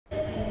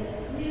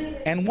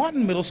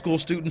Anwatin Middle School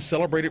students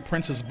celebrated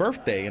Prince's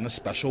birthday in a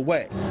special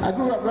way. I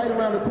grew up right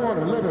around the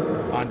corner,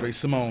 literally. Andre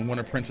Simone, one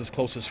of Prince's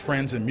closest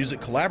friends and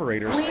music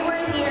collaborators. We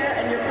were here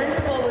and your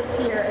principal was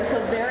here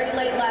until very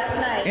late last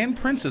night. And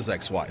Prince's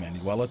ex-wife,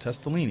 Manuela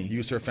Testolini,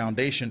 used her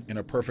foundation In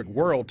a Perfect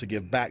World to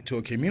give back to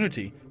a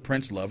community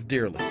Prince loved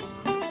dearly.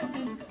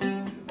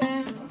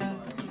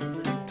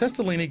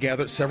 Testolini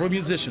gathered several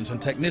musicians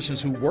and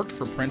technicians who worked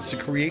for Prince to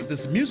create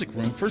this music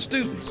room for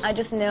students. I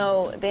just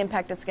know the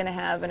impact it's going to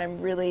have, and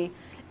I'm really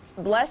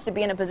blessed to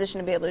be in a position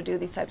to be able to do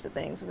these types of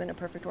things within a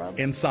perfect world.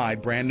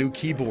 Inside, brand new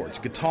keyboards,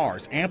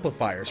 guitars,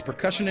 amplifiers,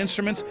 percussion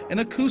instruments, and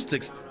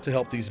acoustics to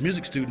help these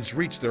music students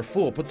reach their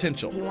full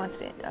potential. He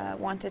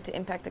wanted to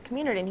impact the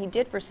community, and he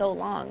did for so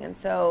long, and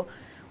so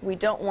we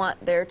don't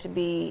want there to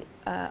be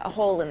a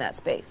hole in that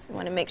space. We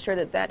want to make sure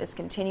that that is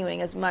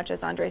continuing as much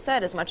as Andre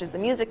said, as much as the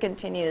music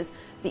continues,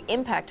 the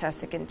impact has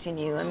to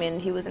continue. I mean,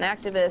 he was an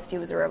activist, he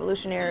was a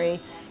revolutionary,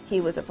 he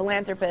was a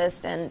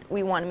philanthropist, and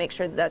we want to make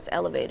sure that that's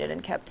elevated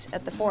and kept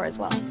at the fore as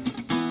well.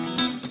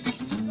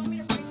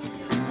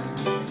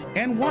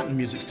 Anwatin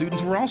music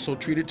students were also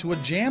treated to a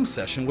jam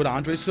session with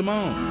Andre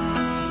Simone.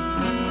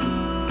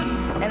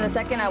 And the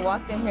second I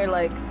walked in here,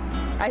 like,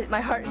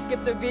 my heart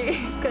skipped a beat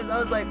because I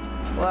was like,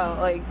 wow,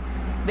 like,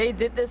 they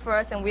did this for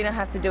us and we don't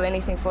have to do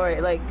anything for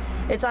it. Like,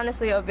 it's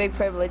honestly a big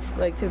privilege,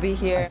 like, to be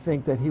here. I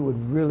think that he would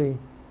really,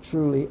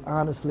 truly,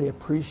 honestly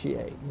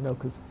appreciate, you know,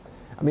 because,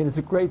 I mean, it's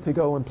great to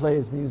go and play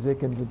his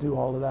music and to do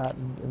all of that,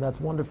 and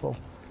that's wonderful.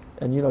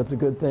 And, you know, it's a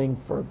good thing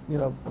for, you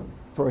know,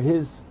 for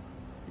his,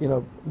 you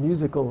know,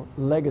 musical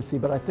legacy,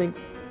 but I think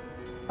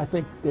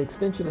the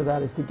extension of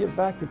that is to give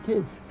back to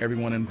kids.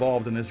 Everyone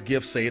involved in this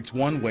gift say it's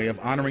one way of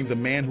honoring the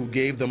man who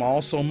gave them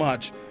all so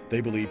much. They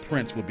believe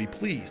Prince would be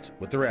pleased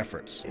with their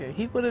efforts.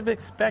 He would have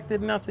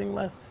expected nothing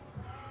less.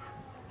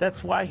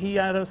 That's why he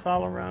had us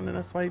all around, and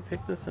that's why he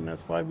picked us, and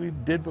that's why we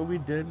did what we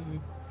did.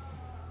 And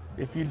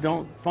if you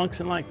don't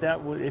function like that,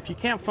 if you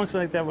can't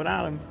function like that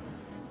without him,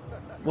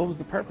 what was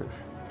the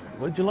purpose?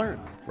 What did you learn?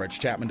 Reg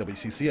Chapman,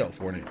 WCCO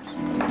 4 News.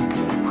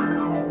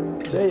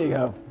 There you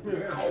go.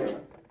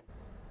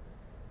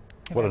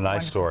 What a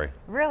nice story.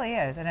 Really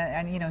is,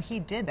 and you know, he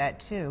did that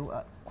too,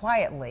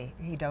 quietly.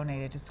 He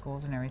donated to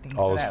schools and everything.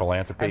 All so his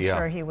philanthropy, I'm yeah.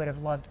 sure he would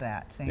have loved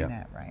that, seeing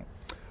that, right?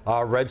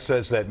 Reg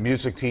says that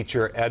music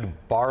teacher Ed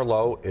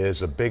Barlow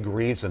is a big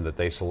reason that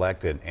they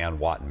selected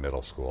Anwatin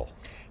Middle School.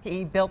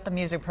 He built the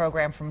music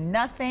program from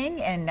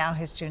nothing, and now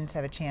his students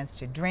have a chance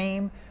to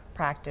dream,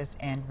 practice,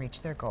 and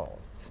reach their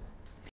goals.